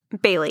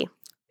Bailey,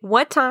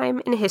 what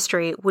time in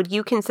history would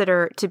you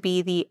consider to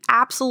be the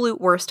absolute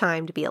worst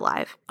time to be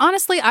alive?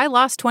 Honestly, I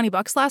lost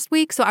 $20 last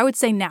week, so I would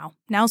say now.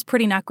 Now's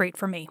pretty not great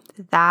for me.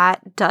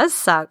 That does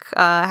suck.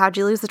 How'd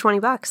you lose the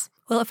 $20?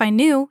 Well, if I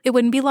knew, it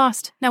wouldn't be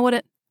lost. Now would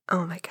it?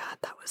 Oh my God,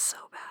 that was so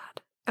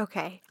bad.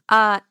 Okay.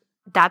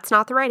 That's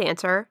not the right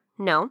answer.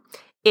 No.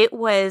 It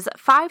was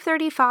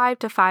 535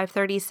 to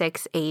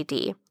 536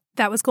 AD.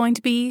 That was going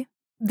to be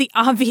the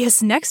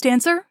obvious next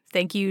answer.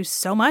 Thank you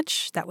so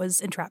much. That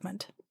was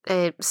entrapment.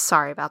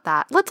 Sorry about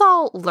that. Let's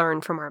all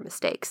learn from our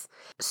mistakes.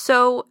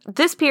 So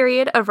this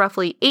period of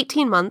roughly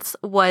 18 months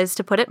was,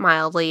 to put it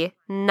mildly,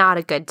 not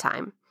a good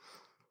time.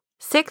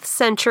 6th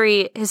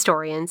century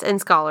historians and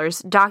scholars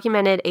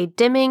documented a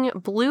dimming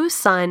blue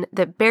sun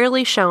that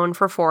barely shone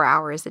for 4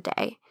 hours a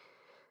day.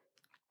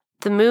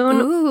 The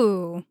moon...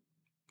 Ooh.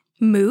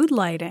 Mood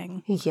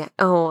lighting. Yeah.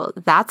 Oh,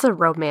 that's a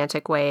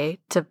romantic way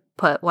to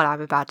put what I'm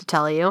about to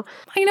tell you.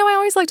 I know I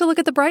always like to look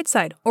at the bright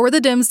side or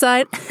the dim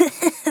side.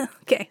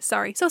 Okay,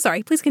 sorry. So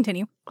sorry. Please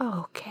continue.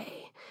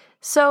 Okay.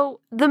 So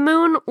the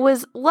moon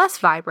was less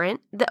vibrant,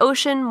 the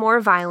ocean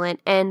more violent,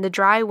 and the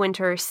dry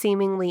winter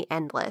seemingly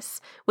endless.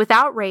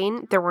 Without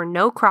rain, there were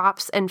no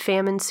crops, and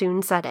famine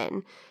soon set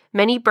in.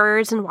 Many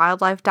birds and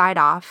wildlife died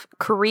off.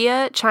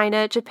 Korea,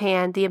 China,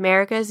 Japan, the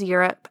Americas,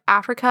 Europe,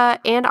 Africa,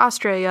 and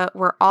Australia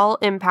were all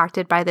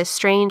impacted by this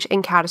strange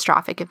and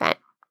catastrophic event.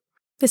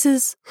 This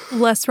is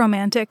less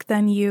romantic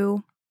than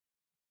you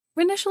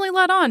initially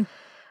let on.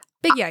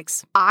 Big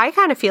yikes. I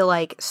kind of feel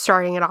like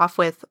starting it off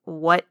with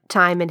what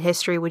time in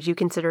history would you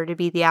consider to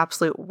be the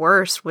absolute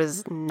worst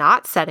was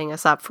not setting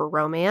us up for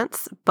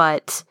romance,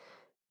 but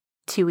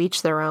to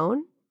each their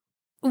own.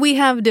 We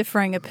have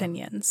differing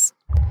opinions.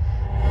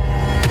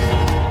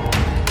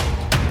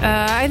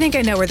 I think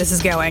I know where this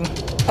is going.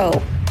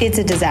 Oh, it's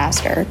a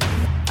disaster.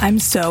 I'm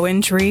so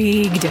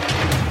intrigued.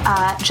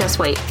 Just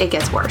wait, it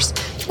gets worse.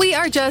 We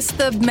are just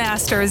the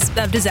masters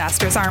of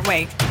disasters, aren't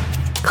we?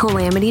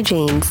 Calamity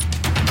Janes.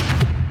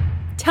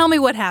 Tell me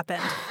what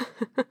happened.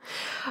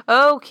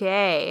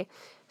 Okay,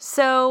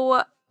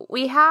 so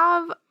we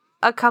have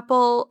a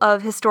couple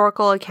of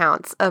historical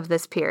accounts of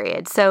this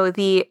period. So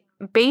the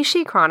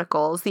Beishi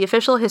Chronicles, the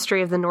official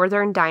history of the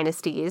northern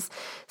dynasties,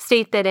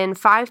 state that in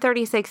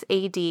 536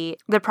 AD,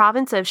 the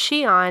province of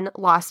Xi'an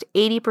lost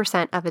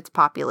 80% of its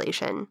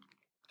population.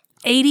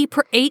 80%.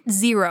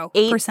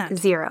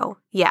 80%.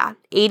 Yeah,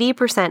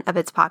 80% of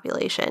its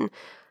population.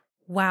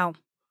 Wow.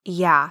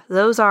 Yeah,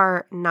 those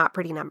are not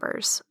pretty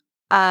numbers.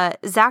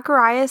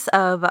 Zacharias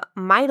of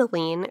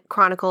Mytilene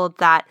chronicled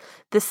that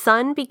the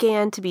sun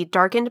began to be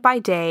darkened by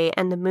day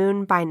and the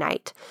moon by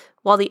night,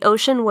 while the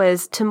ocean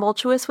was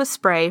tumultuous with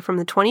spray from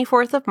the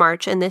 24th of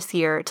March in this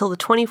year till the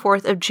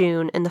 24th of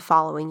June in the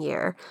following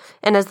year.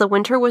 And as the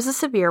winter was a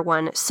severe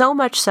one, so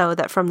much so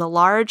that from the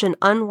large and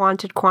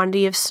unwanted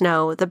quantity of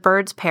snow the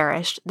birds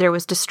perished, there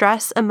was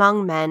distress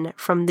among men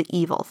from the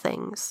evil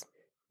things.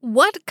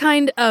 What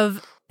kind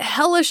of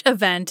hellish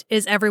event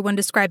is everyone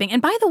describing?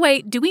 And by the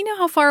way, do we know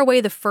how far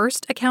away the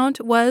first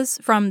account was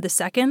from the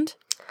second?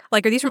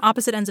 Like, are these from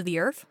opposite ends of the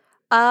earth?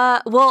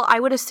 Well, I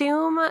would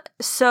assume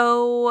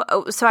so.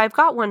 So I've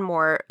got one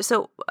more.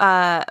 So,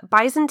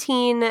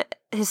 Byzantine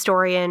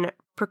historian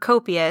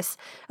Procopius,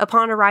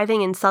 upon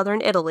arriving in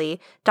southern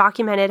Italy,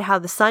 documented how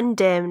the sun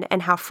dimmed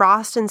and how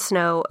frost and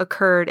snow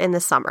occurred in the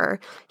summer.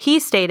 He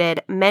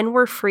stated, men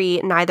were free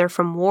neither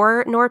from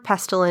war nor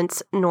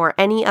pestilence nor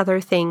any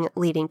other thing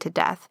leading to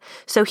death.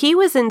 So he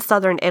was in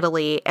southern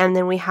Italy, and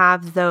then we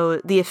have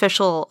the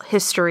official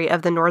history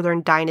of the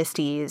northern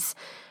dynasties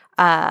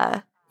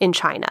in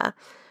China.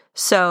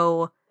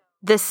 So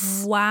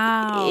this,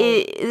 wow,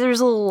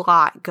 there's a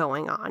lot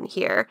going on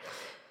here.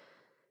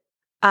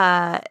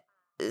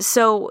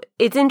 So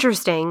it's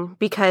interesting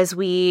because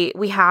we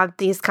have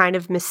these kind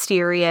of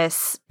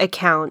mysterious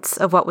accounts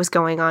of what was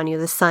going on. You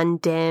know, the sun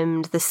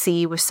dimmed, the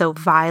sea was so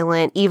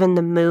violent, even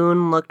the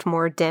moon looked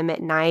more dim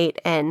at night,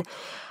 and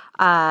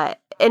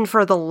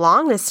for the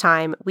longest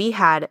time, we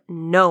had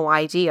no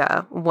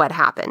idea what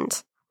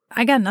happened.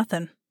 I got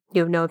nothing.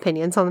 You have no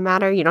opinions on the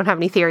matter? You don't have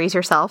any theories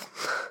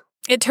yourself?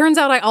 It turns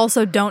out I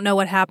also don't know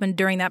what happened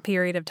during that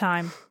period of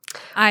time.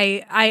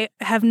 I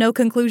have no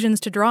conclusions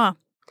to draw.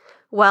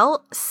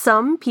 Well,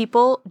 some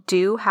people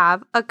do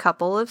have a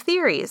couple of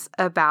theories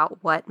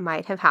about what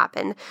might have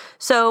happened.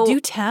 So, do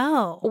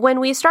tell. When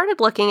we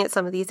started looking at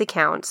some of these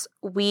accounts,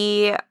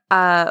 we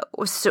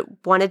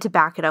wanted to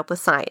back it up with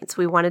science.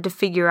 We wanted to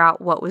figure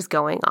out what was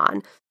going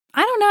on.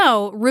 I don't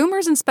know.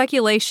 Rumors and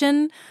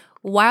speculation,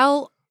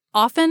 while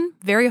often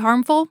very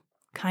harmful,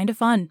 kind of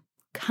fun.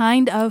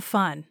 Kind of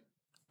fun.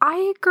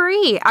 I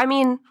agree. I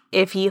mean,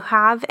 if you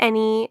have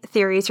any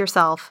theories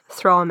yourself,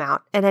 throw them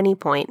out at any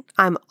point.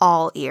 I'm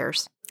all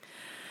ears.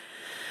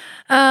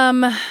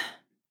 I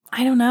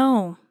don't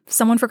know.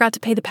 Someone forgot to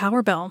pay the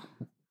power bill.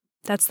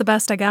 That's the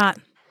best I got.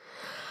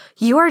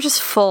 You are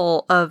just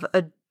full of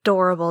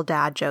adorable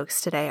dad jokes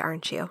today,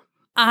 aren't you?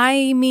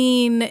 I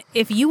mean,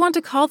 if you want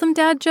to call them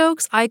dad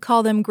jokes, I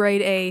call them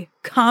grade A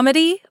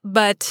comedy,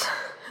 but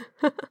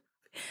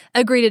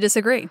agree to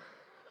disagree.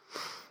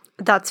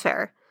 That's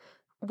fair.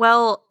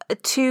 Well,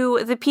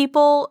 to the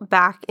people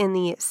back in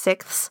the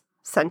 6th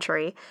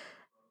century,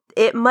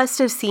 it must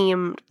have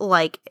seemed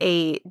like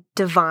a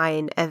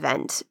divine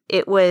event.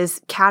 It was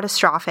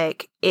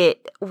catastrophic.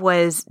 It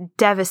was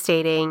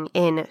devastating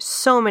in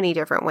so many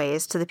different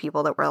ways to the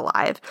people that were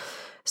alive.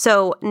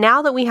 So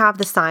now that we have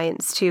the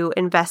science to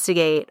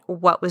investigate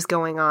what was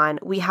going on,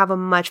 we have a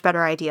much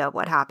better idea of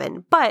what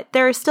happened. But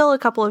there are still a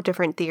couple of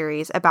different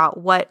theories about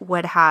what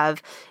would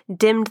have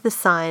dimmed the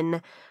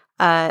sun,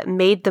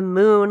 made the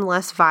moon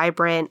less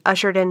vibrant,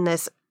 ushered in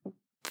this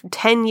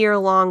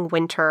 10-year-long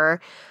winter.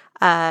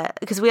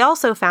 Because we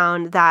also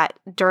found that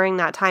during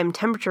that time,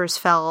 temperatures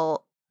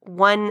fell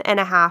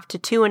 1.5 to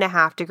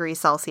 2.5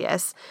 degrees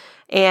Celsius.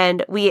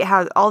 And we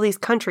had all these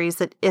countries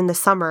that in the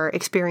summer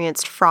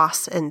experienced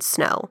frost and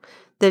snow.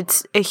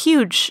 That's a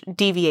huge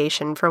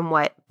deviation from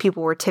what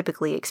people were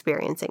typically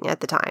experiencing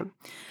at the time.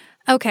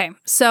 Okay,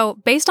 so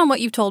based on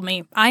what you've told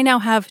me, I now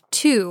have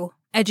 2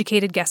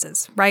 educated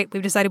guesses, right?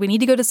 We've decided we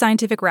need to go the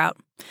scientific route.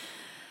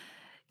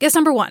 Guess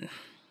number 1,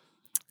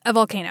 a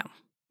volcano,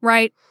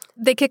 right?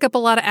 They kick up a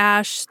lot of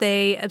ash,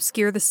 they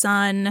obscure the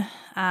sun,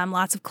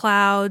 lots of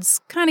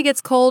clouds, kind of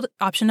gets cold.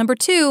 Option number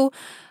 2,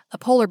 a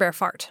polar bear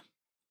fart.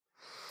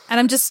 And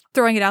I'm just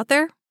throwing it out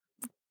there.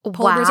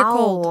 Polar bears are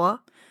cold.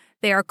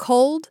 They are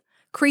cold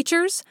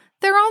creatures.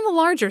 They're on the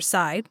larger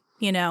side,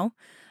 you know.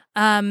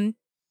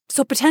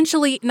 So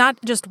potentially not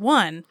just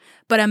one,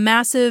 but a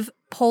massive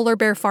polar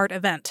bear fart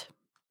event.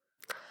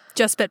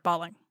 Just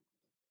spitballing.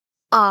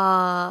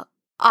 Wow.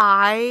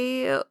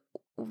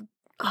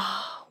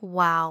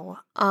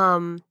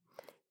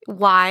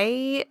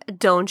 Why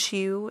don't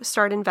you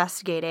start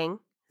investigating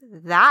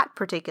that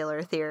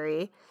particular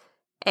theory?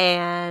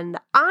 And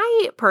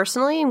I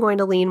personally am going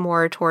to lean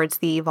more towards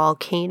the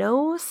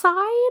volcano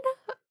side.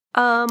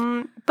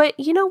 But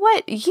you know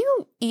what?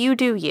 You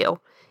do you.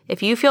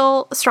 If you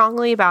feel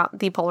strongly about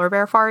the polar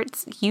bear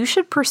farts, you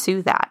should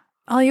pursue that.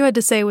 All you had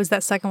to say was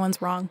that second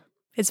one's wrong.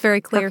 It's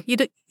very clear.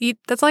 Okay.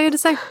 That's all you had to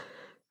say.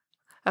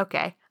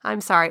 Okay, I'm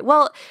sorry.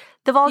 Well,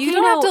 the volcano... You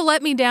don't have to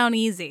let me down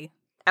easy.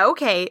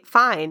 Okay,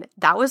 fine.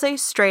 That was a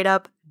straight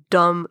up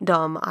dumb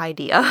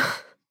idea.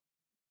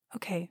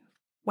 Okay.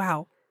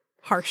 Wow.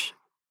 Harsh.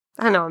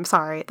 I know, I'm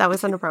sorry. That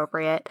was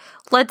inappropriate.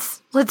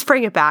 Let's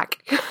bring it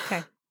back.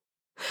 Okay.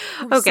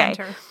 Okay.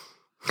 Center.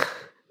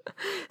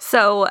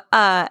 So,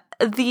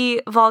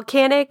 the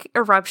volcanic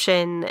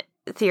eruption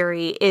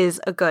theory is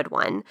a good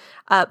one.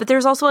 But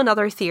there's also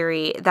another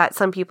theory that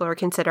some people are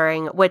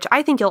considering, which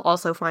I think you'll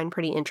also find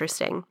pretty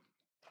interesting.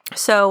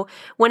 So,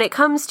 when it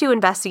comes to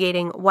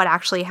investigating what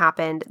actually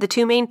happened, the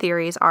 2 main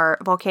theories are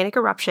volcanic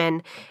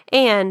eruption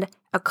and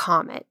a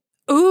comet.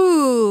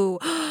 Ooh,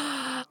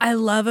 I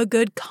love a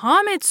good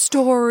comet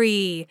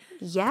story.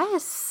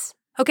 Yes.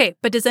 Okay,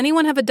 but does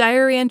anyone have a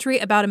diary entry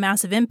about a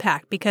massive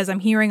impact? Because I'm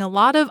hearing a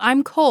lot of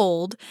I'm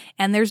cold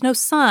and there's no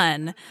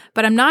sun,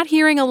 but I'm not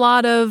hearing a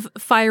lot of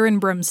fire and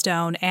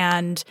brimstone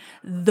and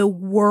the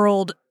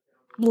world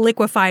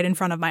liquefied in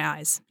front of my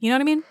eyes. You know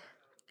what I mean?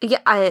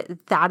 Yeah,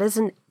 that is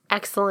an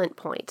excellent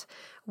point.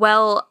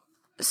 Well,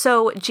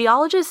 so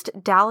geologist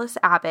Dallas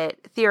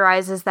Abbott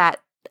theorizes that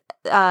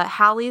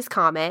Halley's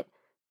Comet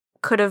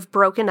could have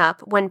broken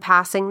up when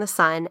passing the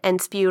sun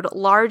and spewed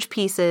large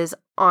pieces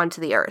onto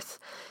the Earth.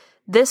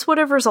 This would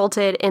have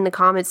resulted in the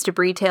comet's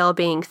debris tail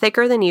being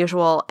thicker than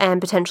usual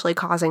and potentially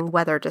causing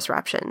weather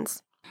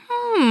disruptions.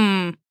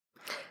 I'm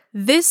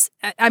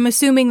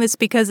assuming this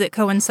because it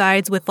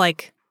coincides with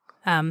like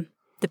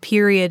the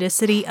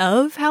periodicity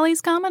of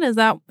Halley's Comet. Is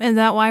that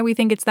why we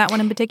think it's that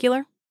one in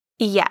particular?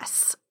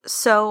 Yes.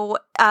 So,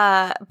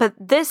 but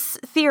this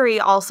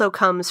theory also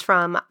comes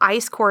from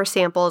ice core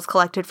samples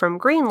collected from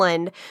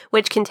Greenland,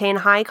 which contain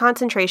high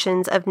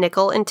concentrations of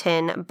nickel and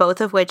tin, both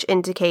of which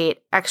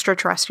indicate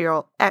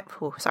extraterrestrial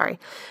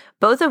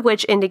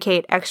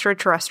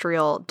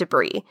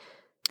debris.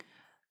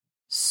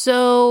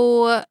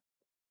 So,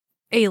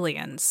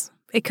 aliens.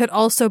 It could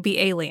also be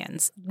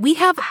aliens. We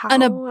have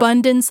an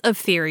abundance of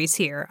theories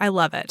here. I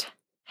love it.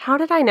 How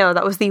did I know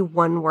that was the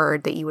one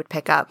word that you would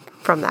pick up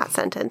from that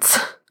sentence?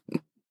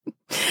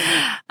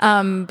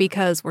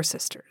 Because we're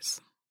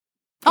sisters.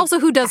 Also,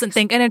 who doesn't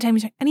think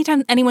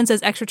anytime anyone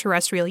says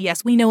extraterrestrial,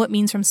 yes, we know it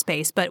means from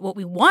space, but what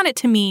we want it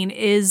to mean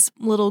is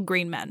little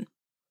green men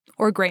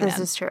or gray men. This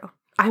is true.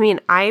 I mean,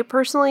 I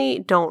personally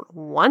don't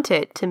want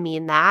it to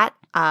mean that.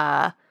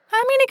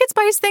 It could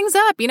spice things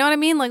up. You know what I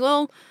mean? Like,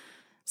 well,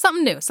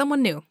 something new,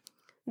 someone new.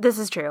 This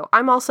is true.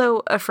 I'm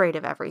also afraid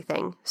of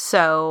everything.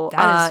 So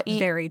that is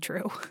very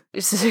true.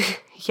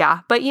 Yeah.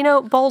 But,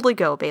 boldly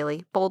go,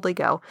 Bailey. Boldly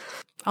go.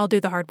 I'll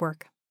do the hard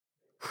work.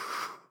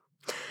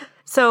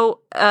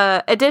 So,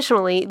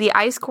 additionally, the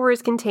ice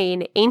cores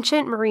contain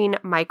ancient marine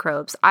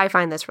microbes. I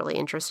find this really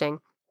interesting.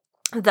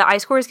 The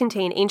ice cores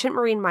contain ancient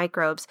marine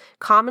microbes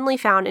commonly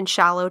found in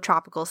shallow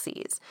tropical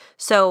seas.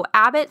 So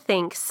Abbott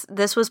thinks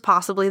this was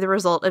possibly the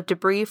result of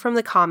debris from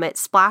the comet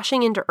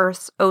splashing into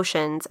Earth's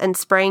oceans and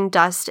spraying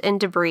dust and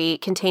debris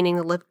containing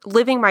the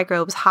living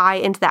microbes high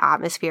into the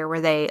atmosphere, where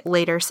they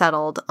later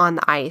settled on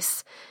the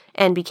ice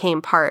and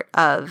became part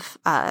of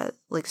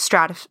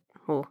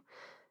ooh,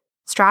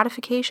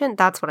 stratification.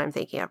 That's what I'm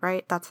thinking of,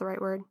 right? That's the right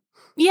word.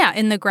 Yeah,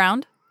 in the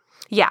ground.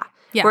 Yeah,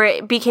 Yeah. where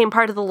it became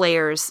part of the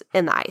layers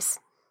in the ice.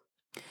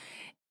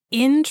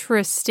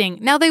 Interesting.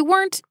 Now, they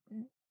weren't.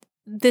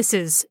 This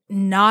is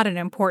not an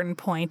important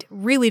point.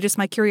 Really, just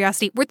my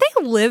curiosity. Were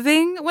they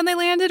living when they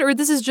landed, or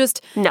this is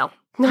just? No.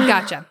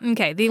 Gotcha.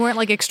 Okay. They weren't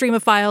like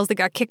extremophiles that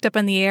got kicked up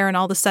in the air and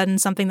all of a sudden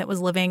something that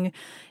was living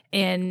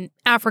in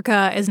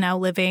Africa is now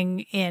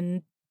living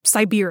in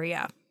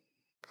Siberia.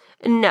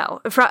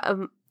 No.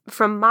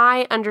 From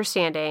my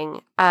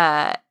understanding,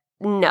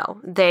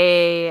 no.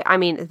 They're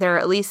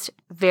at least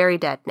very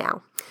dead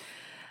now.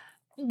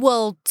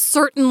 Well,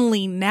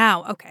 certainly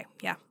now. Okay.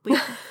 Yeah.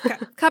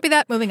 Copy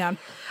that. Moving on.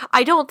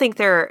 I don't think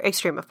they're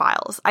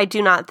extremophiles. I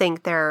do not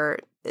think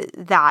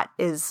that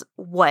is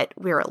what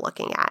we were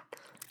looking at.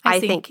 I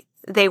think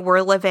they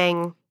were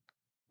living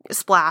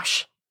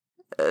splash,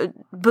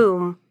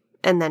 boom,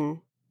 and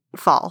then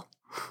fall.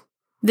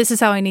 This is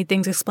how I need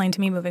things explained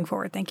to me moving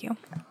forward. Thank you.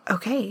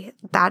 Okay.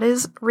 That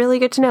is really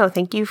good to know.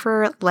 Thank you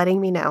for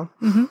letting me know.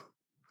 Mm-hmm.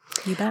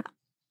 You bet.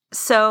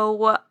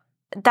 So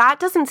that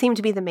doesn't seem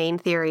to be the main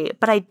theory,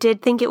 but I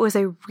did think it was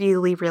a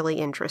really, really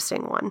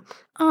interesting one.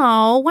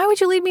 Oh, why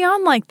would you lead me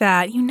on like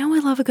that? You know I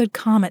love a good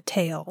comet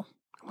tale.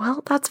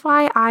 Well, that's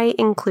why I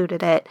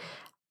included it.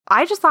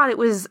 I just thought it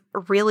was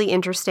really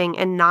interesting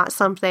and not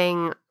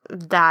something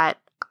that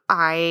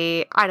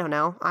I don't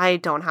know. I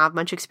don't have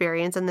much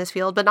experience in this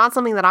field, but not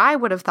something that I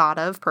would have thought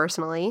of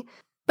personally.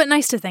 But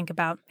nice to think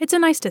about. It's a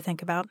nice to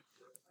think about.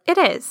 It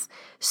is.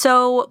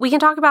 So we can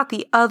talk about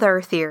the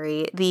other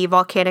theory, the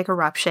volcanic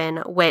eruption,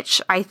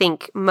 which I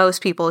think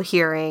most people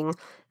hearing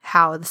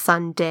how the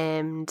sun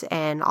dimmed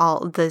and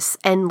all this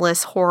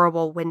endless,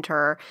 horrible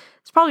winter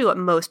is probably what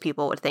most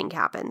people would think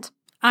happened.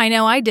 I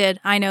know I did.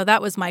 I know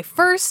that was my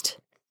first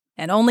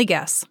and only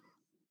guess.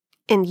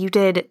 And you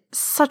did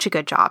such a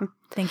good job.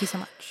 Thank you so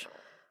much.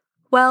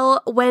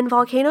 Well, when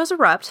volcanoes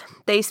erupt,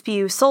 they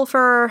spew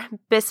sulfur,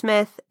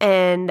 bismuth.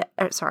 Oh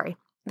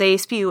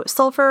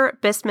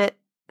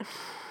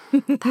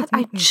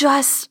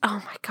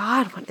my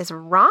God, what is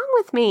wrong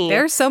with me?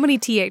 There's so many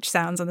TH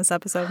sounds in this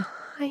episode.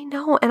 I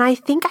know, and I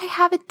think I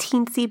have a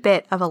teensy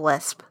bit of a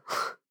lisp.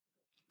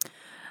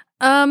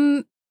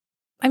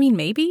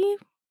 Maybe.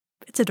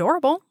 It's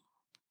adorable.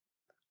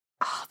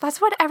 Oh, that's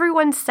what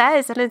everyone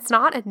says, and it's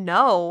not a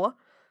no.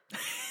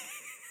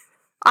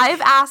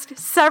 I've asked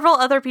several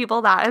other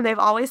people that, and they've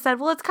always said,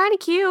 well, it's kind of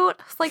cute.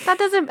 It's like, I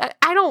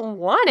don't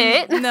want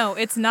it. No,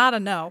 it's not a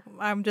no.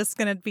 I'm just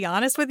going to be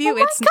honest with you.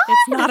 Oh it's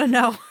not a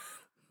no.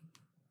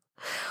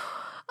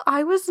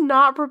 I was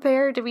not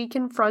prepared to be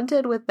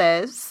confronted with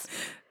this.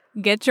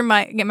 Get your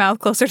mouth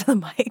closer to the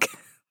mic.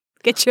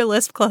 Get your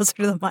lisp closer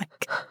to the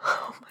mic.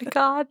 Oh my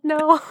God,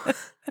 no.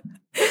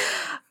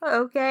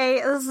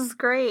 Okay, this is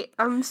great.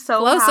 I'm so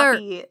Closer.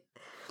 happy.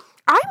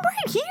 I'm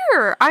right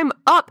here. I'm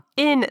up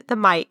in the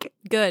mic.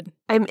 Good.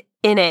 I'm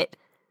in it.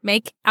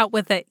 Make out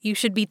with it. You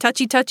should be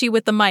touchy-touchy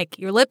with the mic.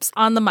 Your lips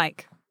on the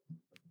mic.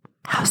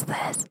 How's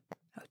this?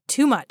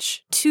 Too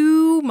much.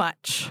 Too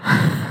much.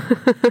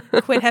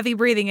 Quit heavy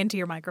breathing into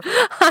your microphone.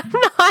 I'm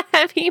not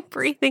heavy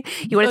breathing.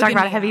 You want to talk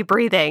about me heavy out.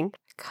 breathing?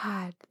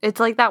 God. It's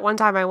like that one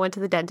time I went to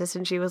the dentist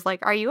and she was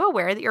like, are you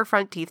aware that your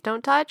front teeth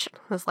don't touch? I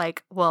was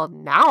like, well,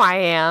 now I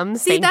am.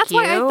 See, Thank that's you.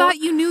 why I thought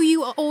you knew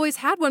you always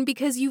had one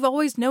because you've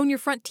always known your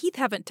front teeth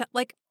haven't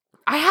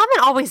I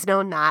haven't always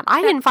known that.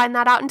 I didn't find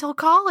that out until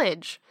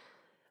college.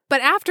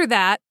 But after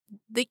that,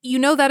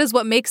 that is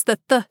what makes the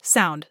th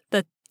sound.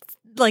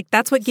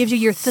 That's what gives you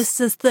your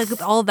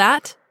all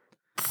that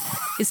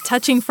is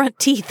touching front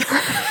teeth.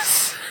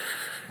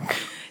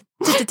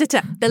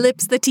 The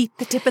lips, the teeth,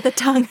 the tip of the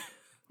tongue.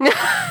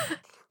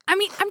 I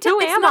mean, Who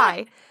am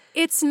I?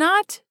 It's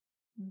not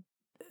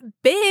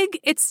big.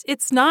 It's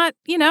not,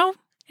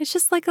 it's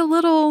just like a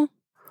little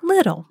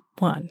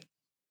one.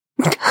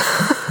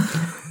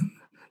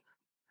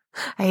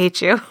 I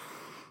hate you.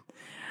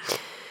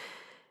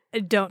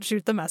 Don't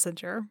shoot the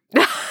messenger.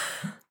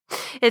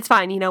 It's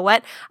fine. You know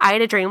what? I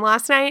had a dream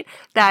last night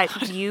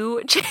that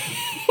you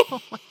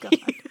Oh my God.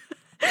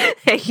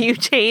 you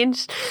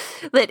changed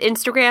that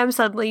Instagram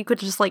suddenly you could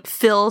just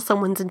fill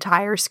someone's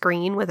entire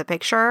screen with a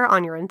picture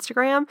on your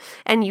Instagram,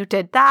 and you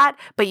did that,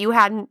 but you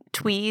hadn't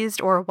tweezed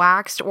or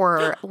waxed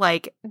or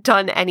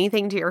done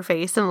anything to your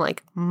face in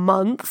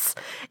months,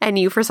 and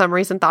you for some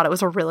reason thought it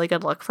was a really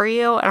good look for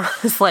you, and I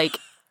was like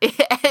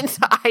and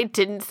I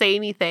didn't say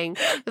anything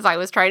because I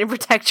was trying to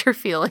protect your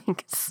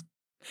feelings.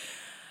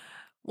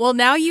 Well,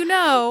 now you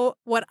know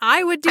what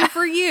I would do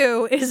for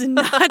you is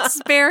not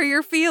spare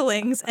your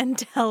feelings and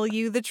tell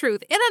you the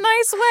truth. In a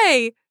nice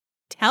way,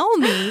 tell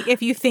me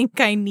if you think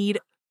I need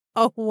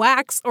a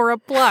wax or a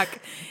pluck.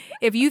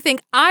 If you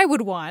think I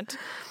would want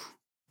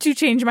to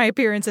change my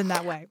appearance in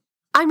that way.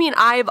 I mean,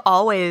 I've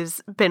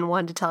always been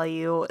one to tell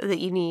you that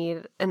you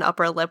need an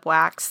upper lip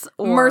wax.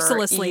 Or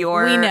mercilessly.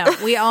 We know.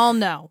 We all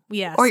know.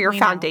 Yes. Or your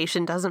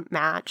foundation doesn't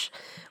match.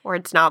 Or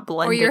it's not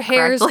blended Or your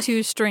hair's correctly.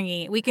 too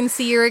stringy. We can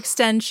see your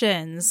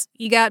extensions.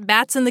 You got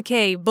bats in the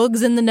cave,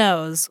 bugs in the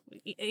nose.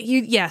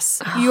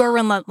 Yes, you are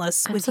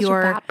relentless I'm with such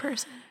your a bad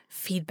person.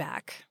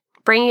 feedback.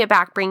 Bringing it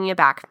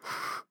back.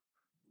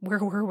 Where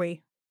were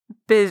we?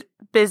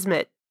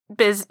 Bismuth.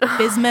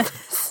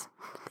 Bismuth.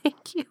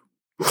 Thank you.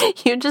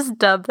 You just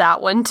dubbed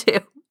that one too.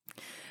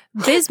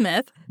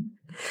 Bismuth.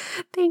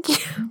 Thank you.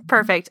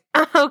 Perfect.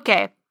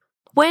 Okay.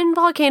 When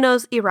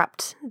volcanoes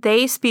erupt,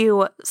 they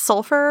spew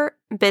sulfur,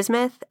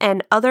 bismuth,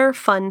 and other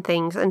fun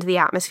things into the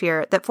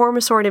atmosphere that form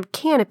a sort of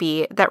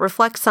canopy that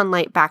reflects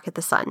sunlight back at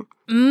the sun.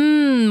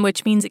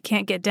 Which means it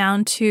can't get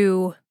down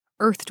to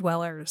Earth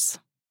dwellers.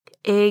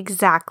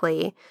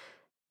 Exactly.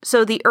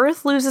 So the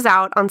Earth loses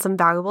out on some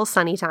valuable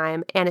sunny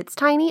time, and its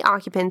tiny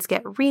occupants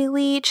get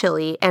really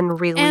chilly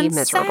and really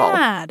miserable.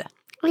 Sad.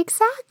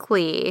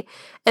 Exactly.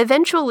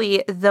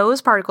 Eventually,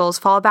 those particles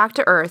fall back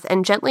to Earth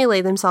and gently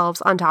lay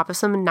themselves on top of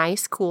some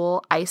nice,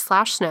 cool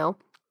ice/snow.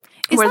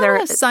 Is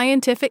that a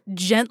scientific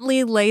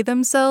gently lay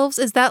themselves?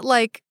 Is that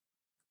like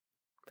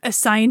a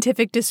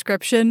scientific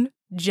description?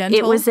 Gentle?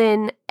 It was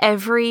in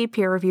every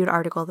peer-reviewed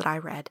article that I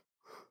read.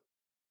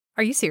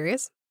 Are you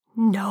serious?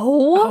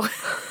 No.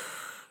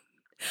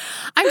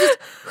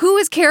 Who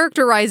is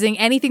characterizing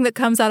anything that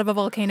comes out of a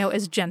volcano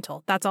as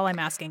gentle? That's all I'm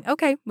asking.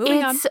 Okay,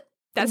 moving on.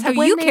 That's how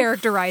you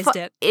characterized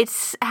it.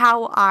 It's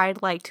how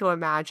I'd like to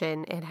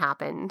imagine it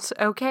happened,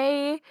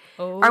 okay?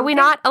 Okay? Are we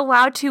not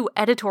allowed to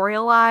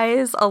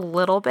editorialize a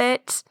little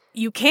bit?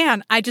 You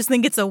can. I just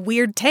think it's a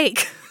weird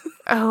take.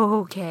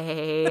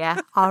 Okay.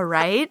 All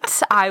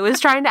right. I was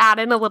trying to add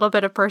in a little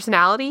bit of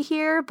personality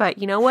here, but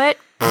you know what?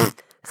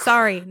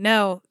 Sorry,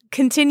 no.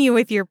 Continue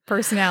with your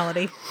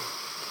personality.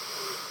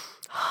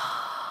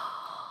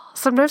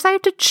 Sometimes I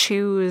have to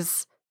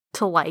choose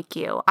to like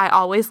you. I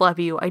always love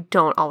you. I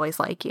don't always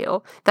like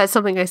you. That's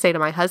something I say to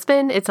my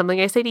husband. It's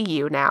something I say to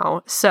you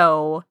now.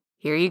 So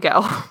here you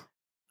go.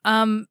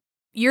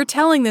 You're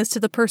telling this to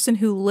the person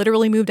who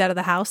literally moved out of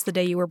the house the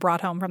day you were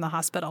brought home from the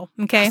hospital.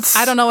 Okay?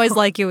 I don't always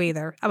like you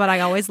either, but I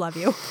always love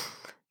you.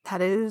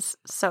 That is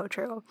so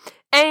true.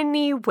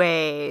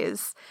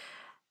 Anyways,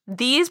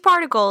 these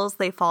particles,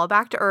 they fall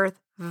back to Earth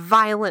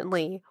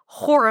violently,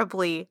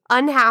 horribly,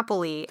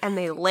 unhappily, and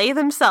they lay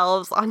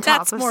themselves on top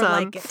That's of more some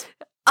like it.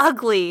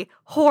 ugly,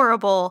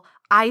 horrible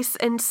ice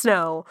and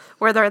snow,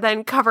 where they're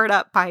then covered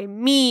up by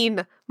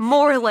mean,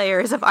 more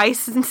layers of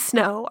ice and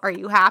snow. Are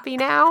you happy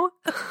now?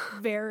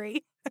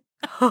 Very.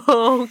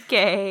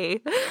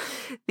 Okay.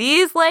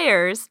 These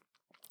layers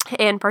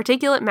and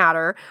particulate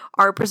matter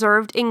are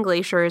preserved in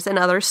glaciers and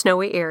other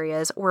snowy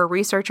areas where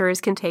researchers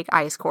can take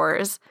ice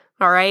cores.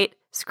 All right?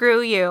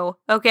 Screw you,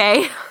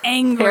 okay?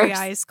 Angry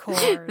ice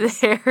cores.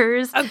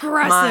 There's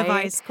aggressive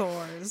ice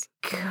cores.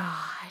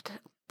 God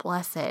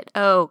bless it.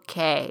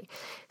 Okay.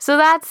 So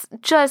that's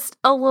just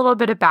a little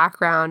bit of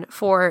background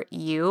for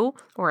you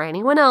or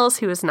anyone else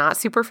who is not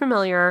super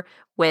familiar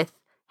with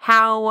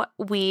how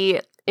we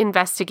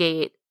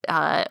investigate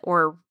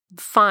or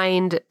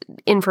find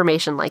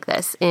information like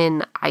this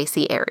in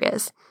icy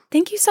areas.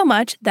 Thank you so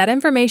much. That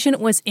information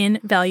was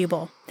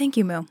invaluable. Thank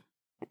you, Moo.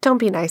 Don't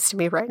be nice to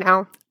me right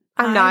now.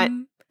 I'm not.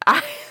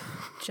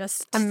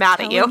 I'm mad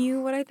at you. Telling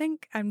you what I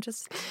think.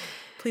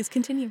 Please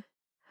continue.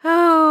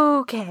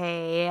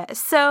 Okay,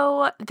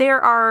 so there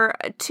are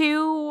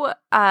two,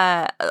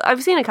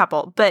 I've seen a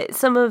couple, but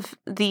some of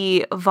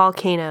the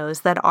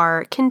volcanoes that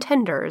are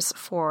contenders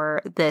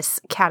for this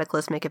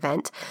cataclysmic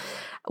event,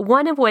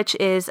 one of which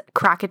is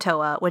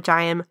Krakatoa, which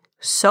I am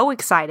so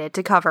excited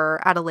to cover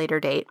at a later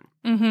date.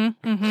 I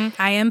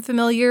am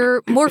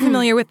more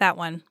familiar with that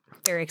one.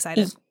 Very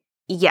excited.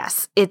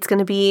 Yes, it's going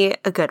to be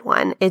a good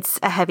one. It's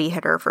a heavy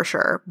hitter for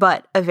sure,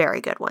 but a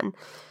very good one.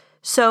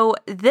 So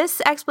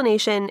this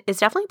explanation is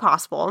definitely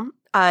possible.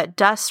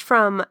 Dust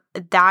from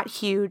that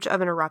huge of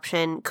an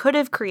eruption could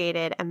have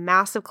created a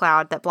massive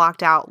cloud that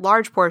blocked out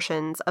large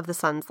portions of the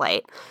sun's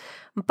light.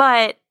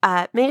 But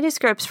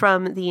manuscripts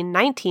from the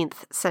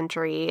 19th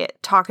century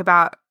talk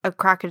about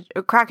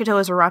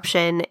Krakatoa's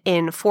eruption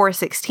in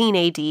 416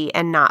 AD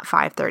and not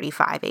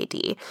 535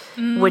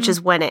 AD, which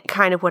is when it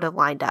kind of would have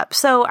lined up.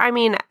 So, I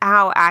mean,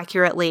 how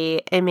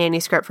accurately a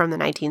manuscript from the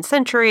 19th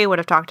century would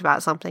have talked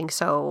about something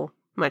so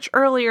much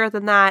earlier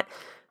than that,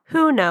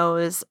 who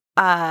knows?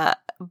 But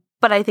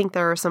I think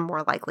there are some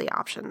more likely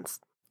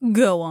options.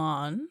 Go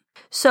on.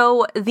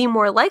 So the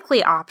more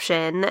likely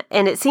option,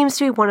 and it seems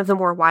to be one of the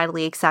more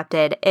widely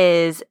accepted,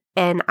 is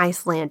an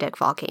Icelandic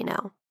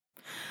volcano.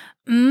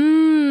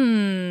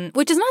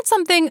 Which is not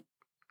something,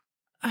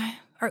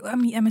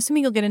 I'm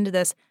assuming you'll get into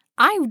this.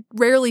 I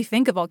rarely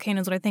think of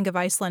volcanoes when I think of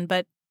Iceland,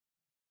 but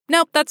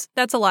nope, that's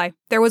a lie.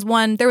 There was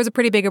a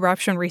pretty big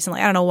eruption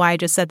recently. I don't know why I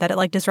just said that. It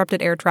like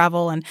disrupted air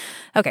travel. And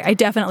okay, I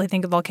definitely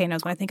think of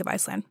volcanoes when I think of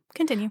Iceland.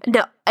 Continue.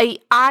 No,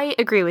 I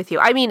agree with you.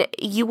 I mean,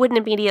 you wouldn't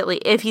immediately,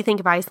 if you think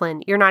of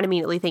Iceland, you're not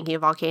immediately thinking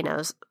of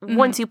volcanoes. Mm-hmm.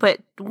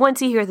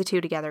 Once you hear the two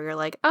together, you're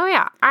like, oh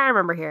yeah, I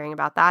remember hearing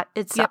about that.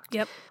 It sucked.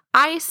 Yep.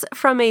 Ice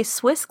from a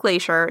Swiss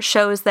glacier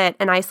shows that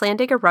an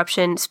Icelandic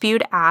eruption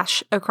spewed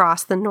ash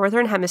across the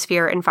northern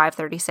hemisphere in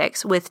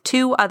 536, with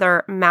two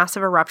other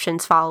massive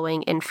eruptions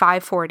following in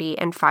 540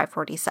 and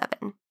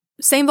 547.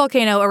 same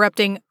volcano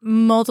erupting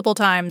multiple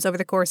times over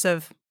the course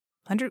of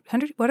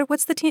 100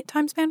 what's the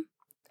time span?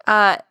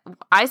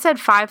 I said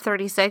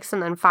 536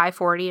 and then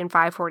 540 and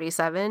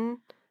 547.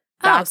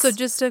 So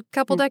just a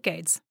couple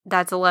decades.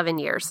 That's 11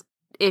 years.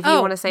 If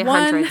you want to say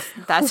hundreds,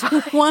 that's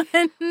fine. 1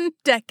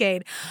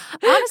 decade.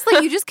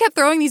 Honestly, you just kept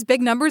throwing these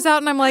big numbers out,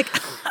 and I'm like,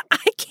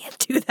 I can't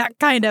do that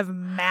kind of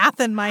math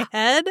in my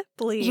head,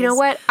 please. You know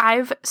what?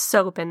 I've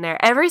so been there.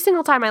 Every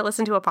single time I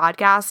listen to a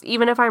podcast,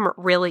 even if I'm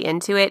really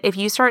into it, if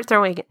you start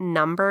throwing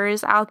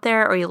numbers out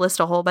there or you list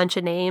a whole bunch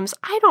of names,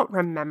 I don't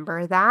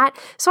remember that.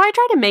 So I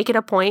try to make it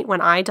a point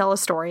when I tell a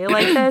story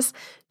like this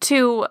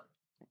to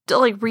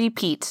like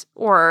repeat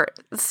or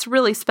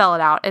really spell it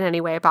out in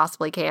any way I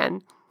possibly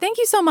can. Thank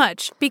you so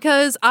much,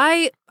 because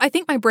I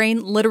think my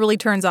brain literally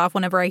turns off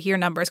whenever I hear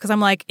numbers, because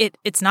I'm like,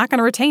 it's not going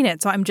to retain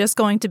it, so I'm just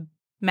going to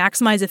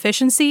maximize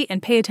efficiency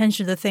and pay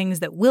attention to the things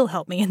that will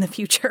help me in the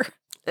future.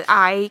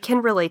 I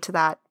can relate to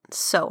that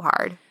so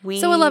hard.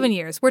 So 11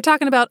 years. We're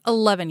talking about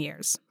 11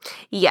 years.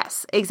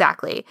 Yes,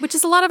 exactly. Which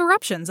is a lot of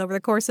eruptions over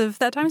the course of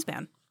that time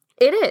span.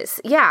 It is,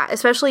 yeah,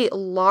 especially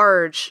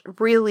large,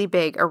 really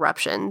big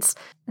eruptions.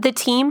 The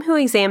team who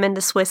examined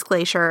the Swiss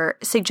glacier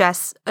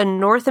suggests a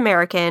North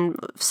American,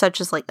 such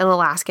as like an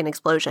Alaskan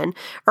explosion,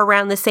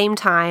 around the same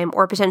time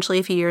or potentially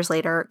a few years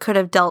later, could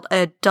have dealt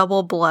a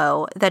double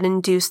blow that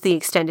induced the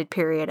extended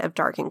period of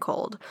dark and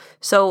cold.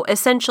 So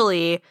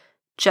essentially,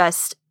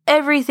 just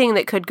everything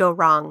that could go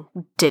wrong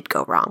did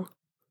go wrong.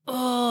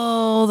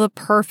 Oh, the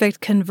perfect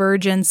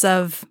convergence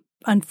of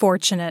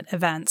unfortunate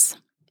events.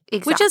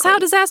 Exactly. Which is how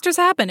disasters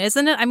happen,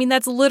 isn't it? I mean,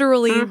 that's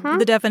literally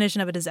the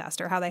definition of a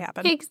disaster, how they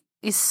happen.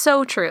 It's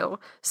so true.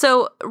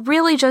 So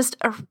really just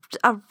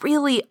a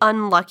really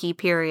unlucky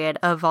period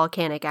of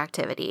volcanic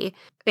activity.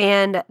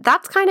 And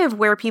that's kind of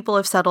where people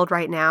have settled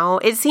right now.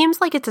 It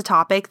seems like it's a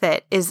topic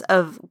that is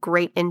of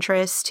great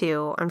interest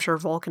to, I'm sure,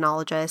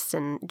 volcanologists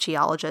and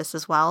geologists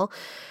as well.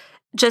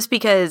 Just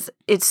because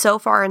it's so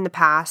far in the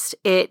past,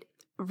 it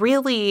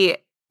really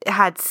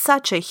had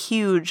such a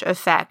huge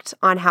effect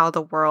on how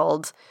the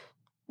world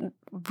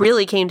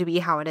really came to be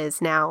how it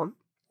is now.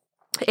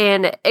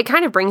 And it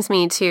kind of brings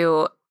me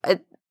to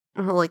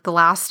like the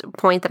last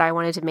point that I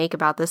wanted to make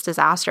about this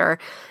disaster.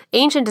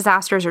 Ancient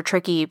disasters are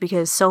tricky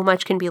because so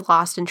much can be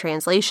lost in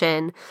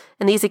translation,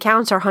 and these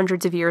accounts are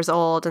hundreds of years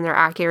old and their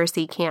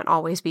accuracy can't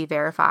always be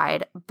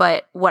verified.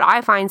 But what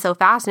I find so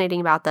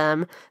fascinating about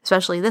them,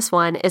 especially this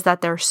one, is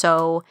that they're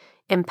so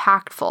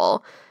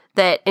impactful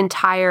that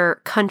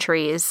entire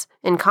countries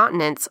and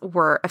continents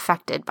were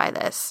affected by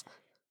this.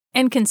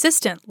 And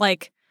consistent,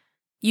 like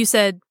you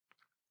said,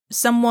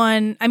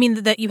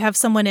 that you have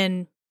someone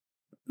in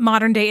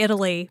modern day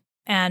Italy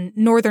and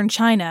northern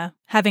China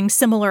having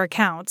similar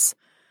accounts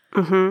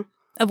of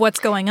what's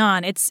going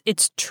on.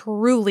 It's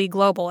truly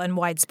global and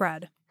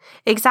widespread.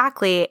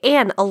 Exactly.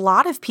 And a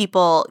lot of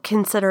people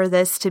consider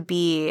this to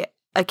be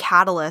a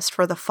catalyst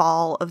for the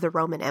fall of the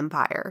Roman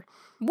Empire.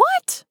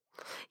 What?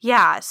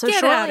 Yeah, so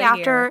Get shortly outta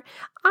after, here.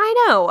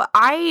 I know,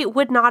 I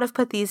would not have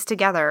put these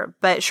together,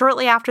 but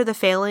shortly after the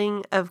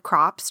failing of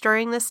crops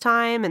during this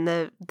time and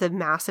the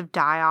massive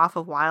die-off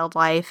of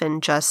wildlife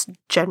and just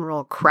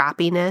general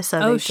crappiness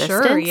of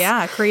existence. Sure,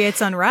 yeah, it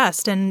creates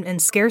unrest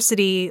and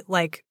scarcity,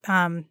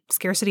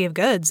 scarcity of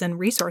goods and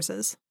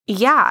resources.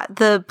 Yeah,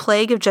 the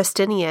plague of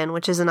Justinian,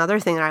 which is another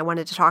thing that I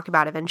wanted to talk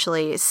about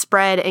eventually,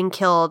 spread and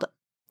killed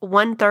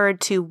 1/3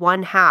 to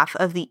 1/2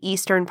 of the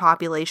eastern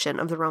population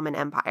of the Roman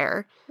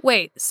Empire.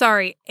 Wait,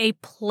 sorry, a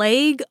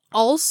plague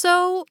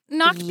also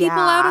knocked people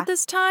out at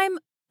this time?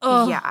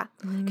 Oh, yeah,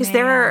 because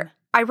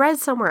I read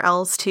somewhere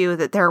else too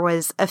that there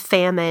was a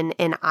famine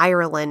in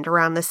Ireland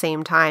around the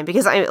same time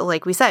because,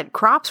 like we said,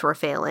 crops were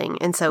failing,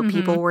 and so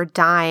people were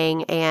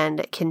dying,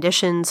 and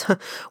conditions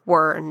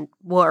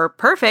were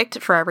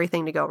perfect for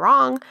everything to go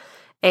wrong,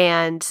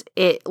 and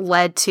it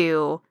led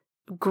to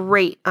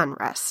great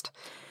unrest.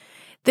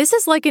 This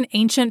is like an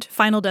ancient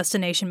Final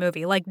Destination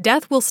movie. Like,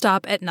 death will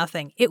stop at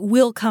nothing. It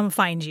will come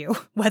find you,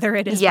 whether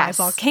it is by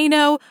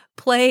volcano,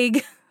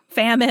 plague,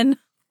 famine.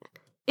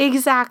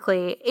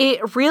 Exactly.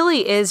 It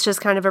really is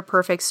just kind of a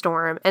perfect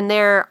storm. And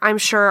there, I'm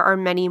sure, are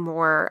many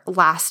more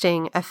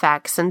lasting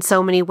effects and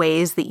so many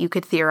ways that you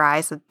could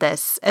theorize that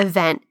this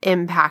event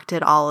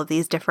impacted all of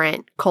these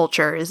different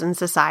cultures and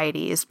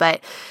societies. But,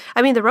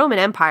 I mean, the Roman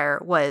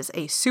Empire was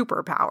a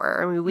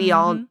superpower. I mean, we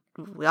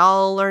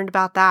all learned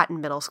about that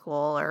in middle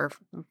school or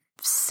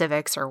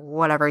civics or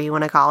whatever you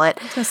want to call it.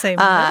 I was going to say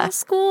middle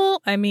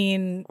school. I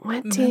mean,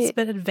 it's a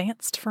bit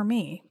advanced for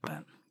me.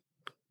 But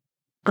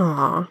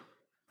aw,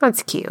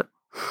 that's cute.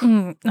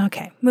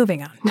 Okay,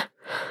 moving on.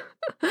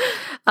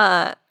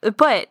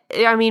 But,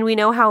 I mean, we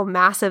know how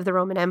massive the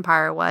Roman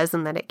Empire was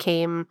and that it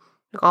came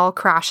all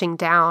crashing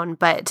down.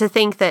 But to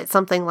think that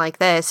something like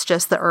this,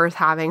 just the Earth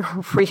having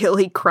a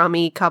really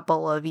crummy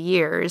couple of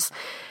years,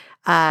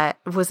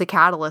 was a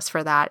catalyst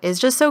for that is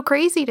just so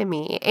crazy to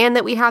me. And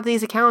that we have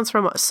these accounts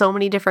from so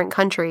many different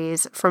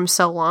countries from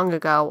so long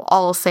ago,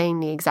 all saying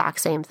the exact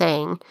same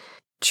thing.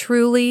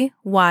 Truly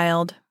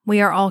wild.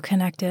 We are all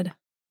connected.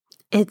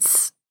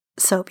 It's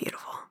so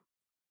beautiful.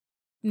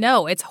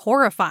 No, it's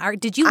horrifying.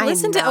 Did you I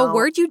listen to know. a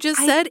word you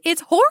just said?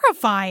 It's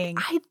horrifying.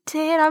 I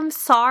did. I'm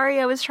sorry.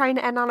 I was trying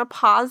to end on a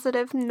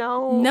positive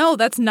note. No,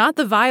 that's not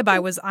the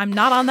vibe I'm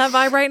not on that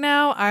vibe right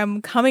now.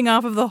 I'm coming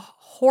off of the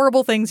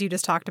horrible things you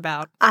just talked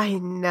about. I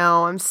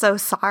know. I'm so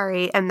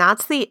sorry. And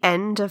that's the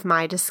end of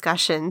my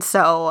discussion.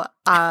 So,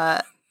 there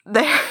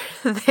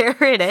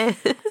it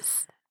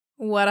is.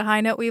 What a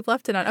high note we've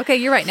left it on. Okay,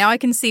 you're right. Now I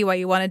can see why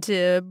you wanted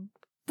to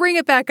bring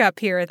it back up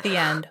here at the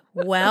end.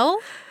 Well,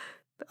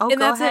 Oh, and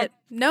go that's ahead. it.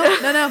 No.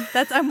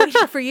 I'm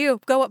waiting for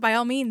you. Go up by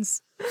all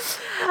means.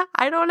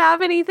 I don't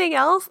have anything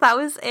else. That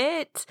was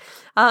it.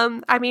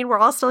 I mean, we're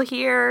all still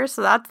here,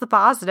 so that's the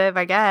positive,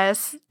 I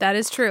guess. That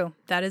is true.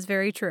 That is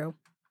very true.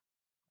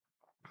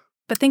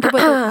 But think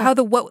about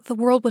what the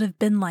world would have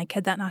been like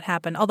had that not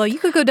happened. Although you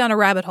could go down a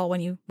rabbit hole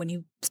when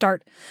you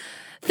start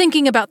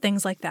thinking about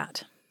things like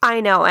that.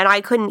 I know, and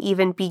I couldn't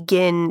even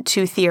begin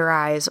to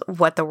theorize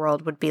what the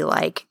world would be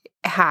like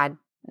had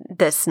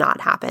this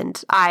not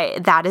happened.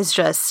 That is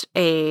just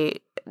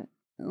the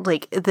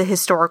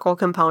historical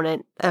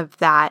component of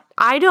that.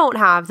 I don't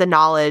have the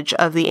knowledge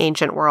of the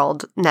ancient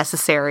world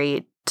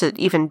necessary to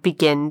even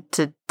begin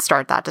to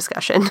start that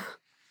discussion.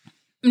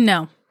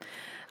 No,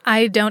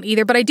 I don't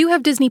either, but I do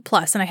have Disney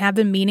Plus, and I have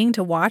been meaning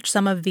to watch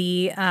some of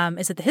the,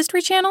 is it the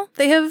History Channel?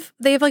 They have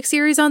like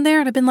series on there,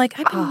 and I've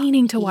been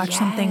meaning to watch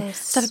something,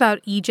 stuff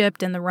about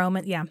Egypt and the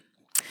Roman, yeah.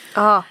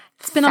 Oh,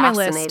 it's been on my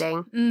list.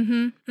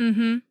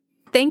 Fascinating.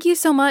 Thank you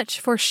so much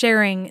for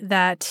sharing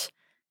that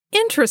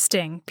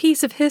interesting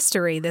piece of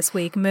history this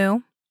week,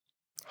 Moo.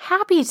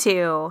 Happy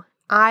to.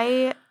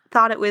 I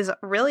thought it was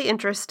really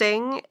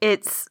interesting.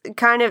 It's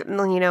kind of,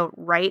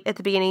 right at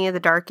the beginning of the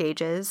Dark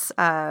Ages,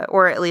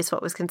 or at least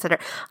what was considered.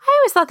 I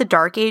always thought the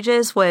Dark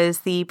Ages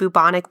was the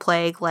bubonic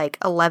plague,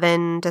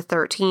 11 to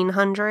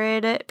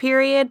 1300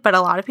 period, but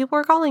a lot of people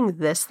are calling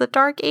this the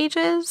Dark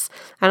Ages.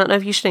 I don't know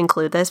if you should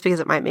include this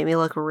because it might make me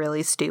look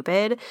really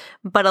stupid,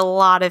 but a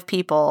lot of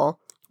people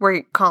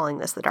were calling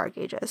this the Dark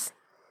Ages.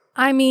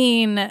 I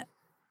mean,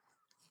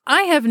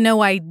 I have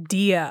no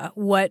idea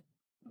what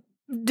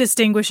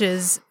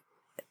distinguishes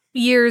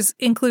years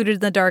included in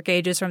the Dark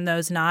Ages from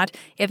those not.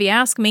 If you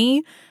ask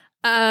me,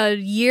 a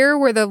year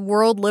where the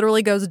world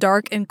literally goes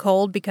dark and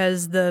cold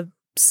because the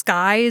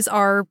skies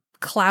are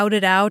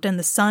clouded out and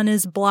the sun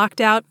is blocked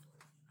out,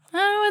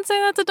 I would say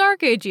that's a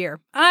Dark Age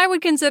year. I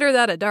would consider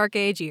that a Dark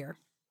Age year.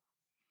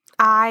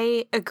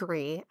 I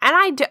agree.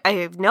 And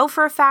I know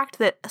for a fact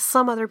that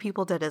some other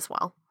people did as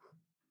well.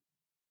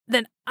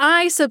 Then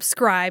I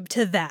subscribe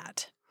to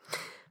that.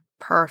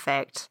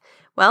 Perfect.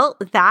 Well,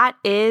 that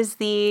is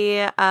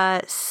the,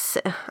 I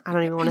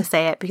don't even want to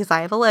say it because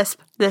I have a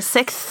lisp, the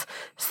 6th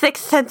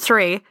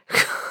century.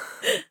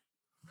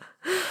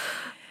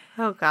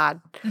 Oh, God.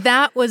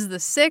 That was the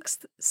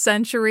 6th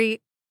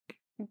century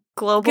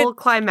global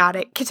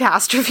climatic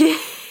catastrophe.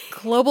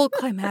 Global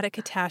climatic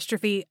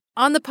catastrophe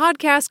on the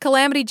podcast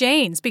Calamity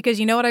Janes, because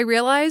you know what I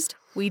realized?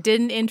 We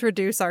didn't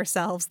introduce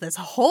ourselves this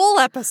whole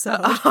episode.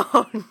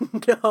 Oh,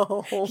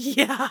 no.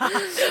 Yeah.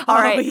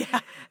 All right. Yeah.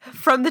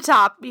 From the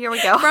top. Here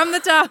we go. From the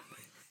top.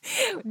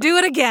 Do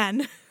it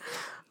again.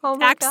 Oh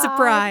my Act God.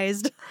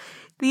 surprised.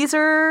 These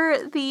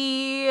are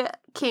the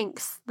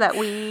kinks that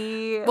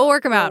we'll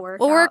work them out.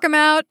 We'll work them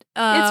out.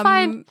 It's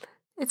fine.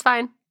 It's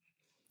fine.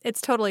 It's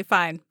totally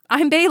fine.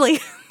 I'm Bailey.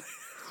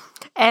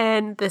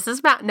 And this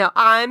is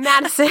I'm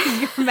Madison.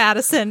 You're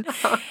Madison.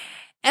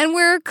 And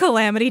we're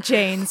Calamity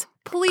Janes.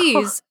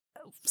 Please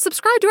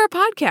subscribe to our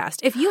podcast.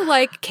 If you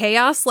like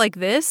chaos like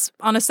this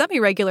on a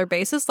semi-regular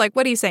basis,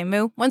 what do you say,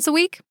 Moo? Once a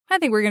week? I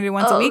think we're going to do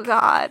once a week. Oh,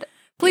 God.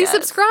 Please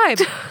subscribe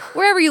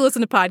wherever you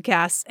listen to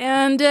podcasts.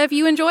 And if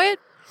you enjoy it,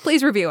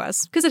 please review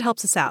us because it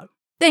helps us out.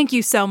 Thank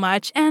you so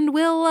much. And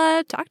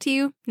we'll talk to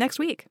you next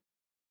week.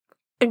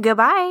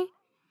 Goodbye.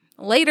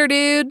 Later,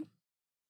 dude.